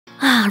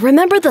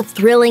Remember the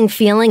thrilling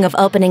feeling of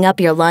opening up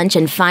your lunch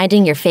and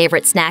finding your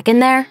favorite snack in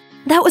there?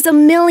 That was a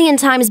million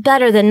times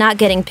better than not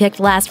getting picked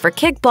last for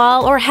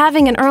kickball or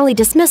having an early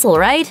dismissal,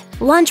 right?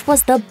 Lunch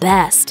was the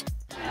best.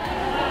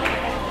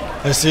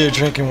 I see you're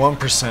drinking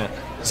 1%.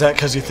 Is that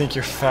because you think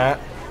you're fat?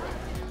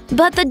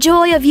 But the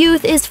joy of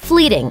youth is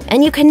fleeting,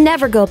 and you can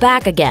never go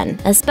back again,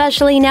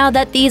 especially now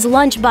that these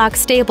lunchbox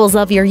staples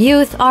of your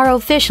youth are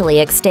officially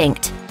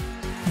extinct.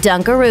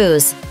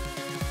 Dunkaroos.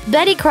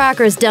 Betty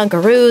Crocker's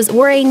Dunkaroos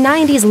were a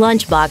 90s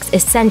lunchbox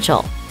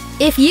essential.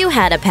 If you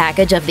had a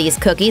package of these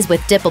cookies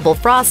with dippable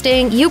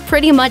frosting, you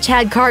pretty much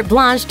had carte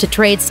blanche to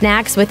trade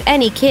snacks with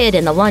any kid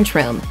in the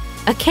lunchroom.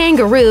 A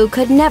kangaroo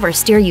could never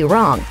steer you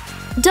wrong.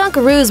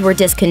 Dunkaroos were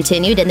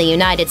discontinued in the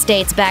United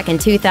States back in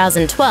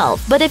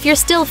 2012, but if you're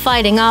still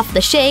fighting off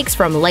the shakes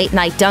from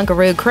late-night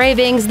Dunkaroo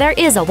cravings, there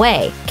is a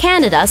way.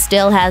 Canada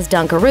still has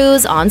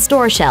Dunkaroos on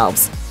store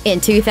shelves. In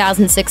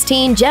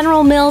 2016,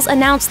 General Mills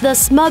announced the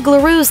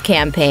Smuggleroos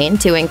campaign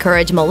to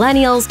encourage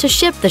millennials to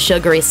ship the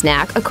sugary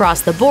snack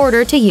across the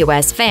border to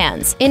U.S.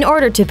 fans, in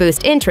order to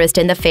boost interest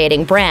in the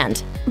fading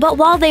brand. But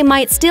while they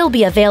might still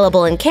be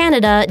available in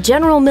Canada,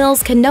 General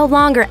Mills can no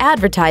longer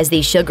advertise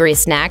these sugary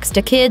snacks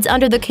to kids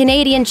under the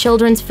Canadian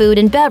Children's Food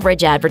and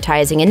Beverage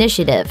Advertising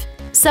Initiative.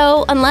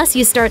 So, unless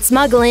you start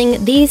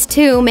smuggling, these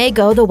too may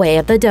go the way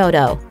of the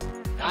dodo.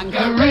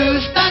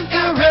 Dunkaroos,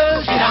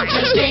 Dunkaroos, you don't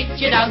just eat,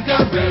 you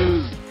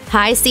Dunkaroos.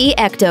 Hi-C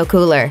Ecto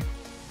Cooler.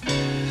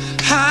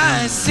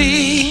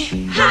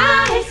 Hi-C.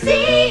 Hi-C.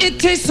 It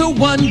tastes so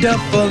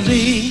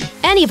wonderfully.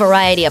 Any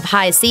variety of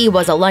Hi-C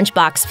was a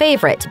lunchbox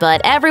favorite, but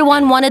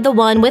everyone wanted the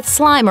one with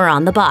Slimer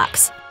on the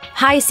box.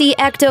 Hi-C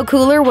Ecto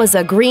Cooler was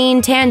a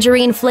green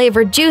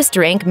tangerine-flavored juice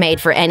drink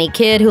made for any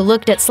kid who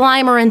looked at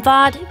Slimer and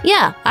thought,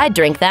 yeah, I'd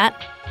drink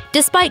that.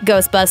 Despite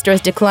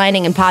Ghostbusters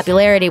declining in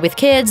popularity with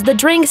kids, the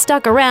drink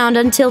stuck around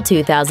until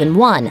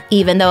 2001,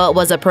 even though it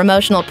was a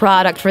promotional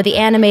product for the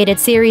animated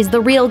series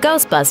The Real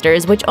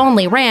Ghostbusters, which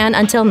only ran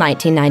until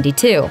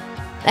 1992.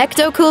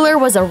 Ecto Cooler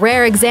was a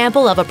rare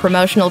example of a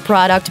promotional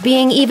product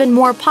being even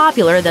more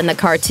popular than the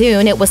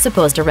cartoon it was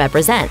supposed to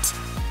represent.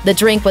 The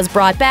drink was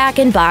brought back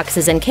in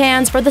boxes and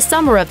cans for the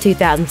summer of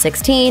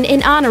 2016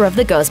 in honor of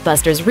the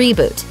Ghostbusters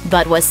reboot,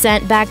 but was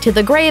sent back to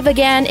the grave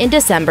again in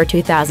December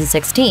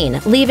 2016,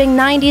 leaving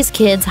 90s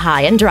kids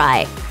high and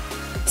dry.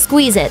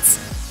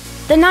 Squeezits.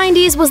 The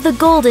 90s was the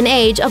golden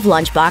age of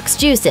lunchbox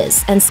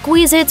juices, and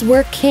Squeezits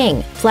were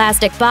king.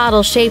 Plastic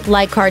bottles shaped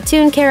like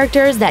cartoon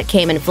characters that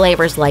came in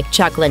flavors like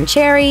Chucklin'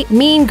 Cherry,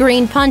 Mean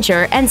Green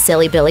Puncher, and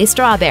Silly Billy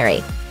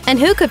Strawberry. And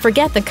who could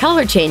forget the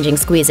color-changing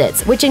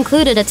Squeezits, which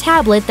included a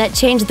tablet that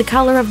changed the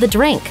color of the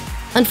drink?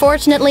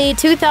 Unfortunately,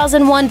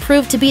 2001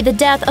 proved to be the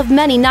death of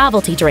many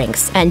novelty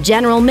drinks, and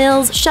General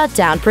Mills shut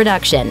down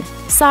production.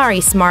 Sorry,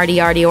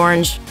 Smarty Arty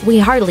Orange, we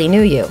hardly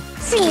knew you.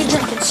 See you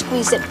drinking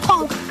Squeezit,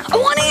 punk! I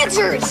want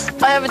answers!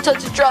 I haven't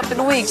touched a drop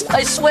in weeks,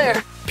 I swear!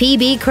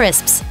 PB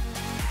Crisps.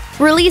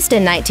 Released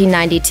in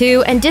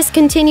 1992 and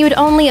discontinued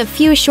only a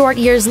few short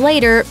years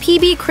later,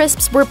 PB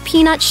Crisps were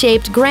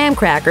peanut-shaped graham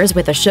crackers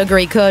with a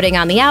sugary coating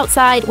on the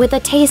outside with a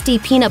tasty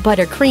peanut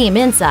butter cream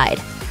inside.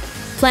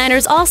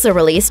 Planters also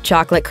released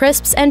Chocolate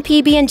Crisps and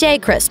PB&J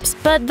Crisps,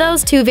 but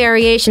those two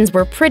variations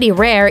were pretty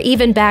rare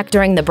even back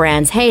during the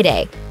brand's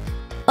heyday.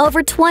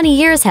 Over 20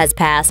 years has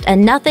passed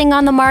and nothing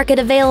on the market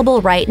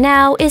available right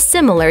now is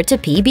similar to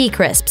PB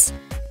Crisps.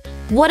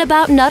 What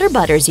about Nutter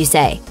Butters, you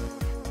say?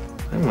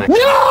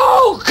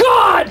 No,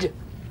 God!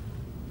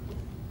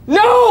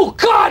 No,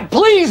 God,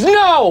 please,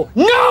 no!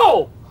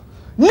 No!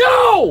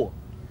 No!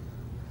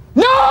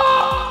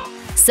 No!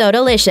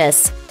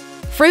 SodaLicious.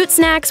 Fruit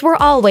snacks were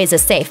always a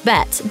safe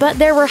bet, but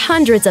there were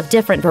hundreds of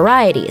different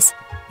varieties.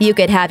 You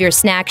could have your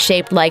snack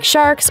shaped like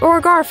sharks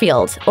or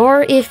Garfield,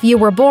 or if you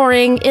were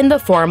boring, in the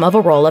form of a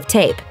roll of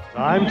tape.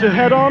 Time to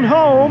head on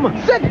home.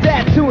 Said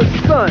that to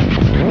his son.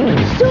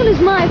 As soon as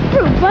my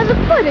fruit by the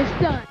foot is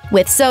done.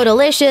 With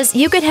SodaLicious,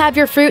 you could have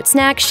your fruit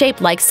snack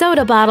shaped like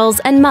soda bottles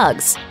and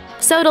mugs.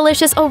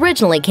 SodaLicious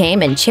originally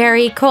came in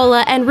cherry,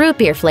 cola, and root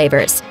beer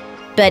flavors.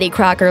 Betty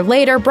Crocker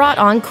later brought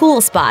on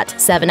Cool Spot,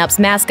 7-Up's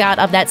mascot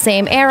of that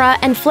same era,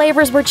 and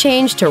flavors were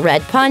changed to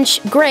Red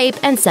Punch, Grape,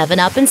 and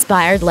 7-Up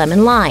inspired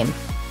Lemon Lime.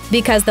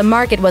 Because the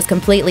market was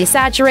completely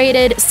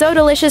saturated,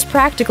 SodaLicious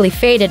practically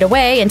faded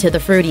away into the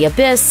fruity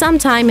abyss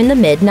sometime in the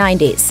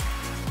mid-90s.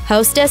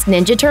 Hostess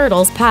Ninja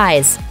Turtles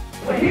Pies.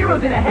 The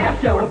heroes in a half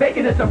shell are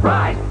baking a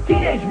surprise!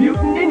 Teenage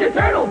Mutant Ninja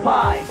Turtle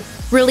Pie!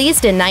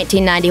 Released in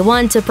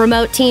 1991 to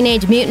promote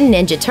Teenage Mutant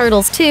Ninja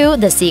Turtles 2,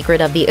 The Secret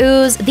of the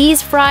Ooze,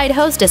 these fried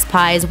Hostess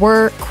pies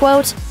were,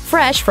 quote,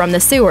 fresh from the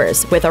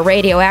sewers, with a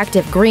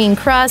radioactive green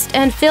crust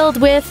and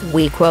filled with,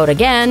 we quote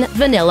again,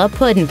 vanilla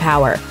pudding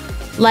power.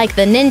 Like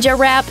the Ninja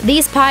Wrap,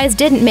 these pies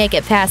didn't make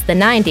it past the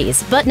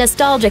 90s, but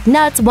nostalgic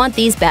nuts want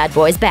these bad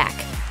boys back.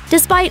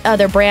 Despite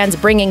other brands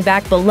bringing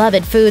back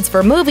beloved foods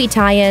for movie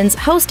tie-ins,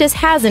 Hostess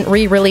hasn't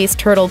re-released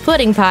turtle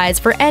pudding pies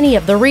for any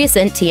of the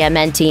recent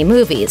TMNT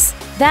movies.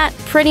 That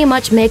pretty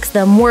much makes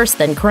them worse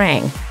than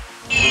Krang.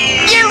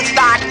 You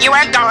thought you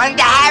were going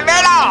to have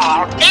it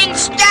all.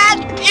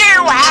 Instead,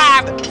 you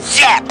have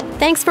Zip.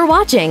 Thanks for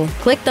watching!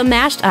 Click the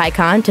mashed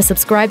icon to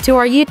subscribe to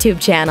our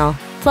YouTube channel.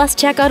 Plus,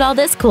 check out all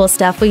this cool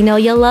stuff we know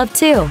you'll love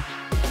too.